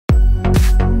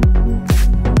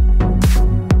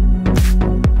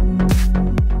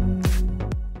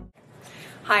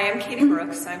Hi, I'm Katie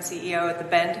Brooks. I'm CEO at the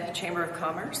Bend Chamber of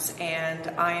Commerce, and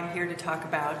I am here to talk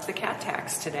about the cat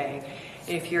tax today.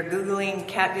 If you're Googling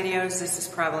cat videos, this is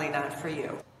probably not for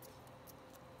you.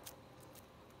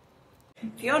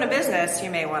 If you own a business, you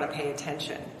may want to pay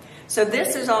attention. So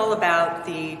this is all about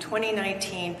the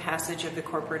 2019 passage of the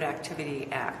Corporate Activity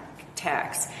Act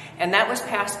tax, and that was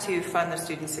passed to fund the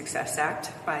Student Success Act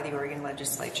by the Oregon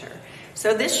legislature.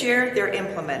 So this year, they're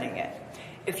implementing it.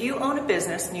 If you own a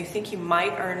business and you think you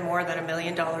might earn more than $1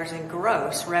 million in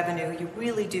gross revenue, you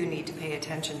really do need to pay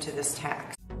attention to this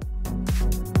tax.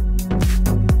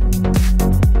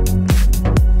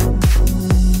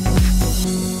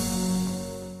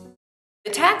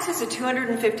 The tax is a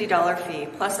 $250 fee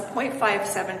plus a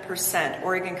 0.57%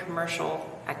 Oregon commercial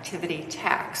activity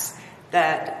tax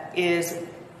that is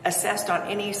assessed on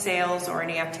any sales or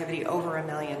any activity over $1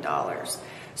 million.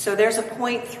 So there's a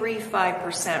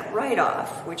 0.35%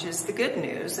 write-off, which is the good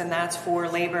news, and that's for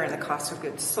labor and the cost of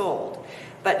goods sold.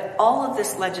 But all of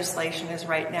this legislation is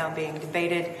right now being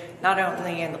debated not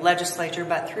only in the legislature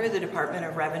but through the Department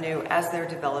of Revenue as they're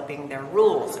developing their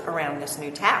rules around this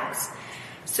new tax.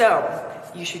 So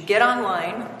you should get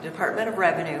online, Department of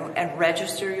Revenue, and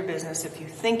register your business if you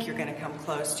think you're going to come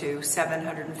close to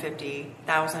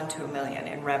 $750,000 to $1 million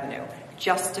in revenue,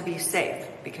 just to be safe,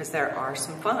 because there are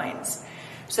some fines.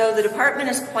 So the department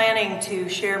is planning to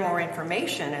share more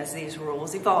information as these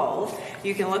rules evolve.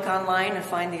 You can look online and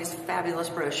find these fabulous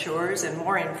brochures and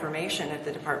more information at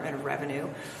the Department of Revenue,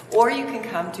 or you can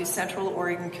come to Central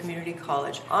Oregon Community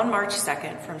College on March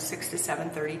 2nd from 6 to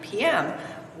 7:30 p.m.,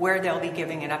 where they'll be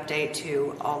giving an update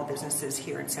to all the businesses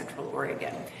here in Central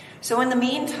Oregon. So in the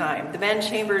meantime, the Bend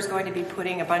Chamber is going to be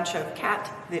putting a bunch of cat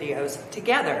videos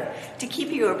together to keep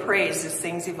you appraised as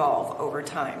things evolve over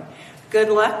time. Good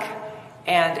luck,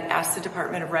 and ask the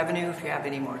Department of Revenue if you have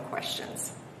any more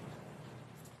questions.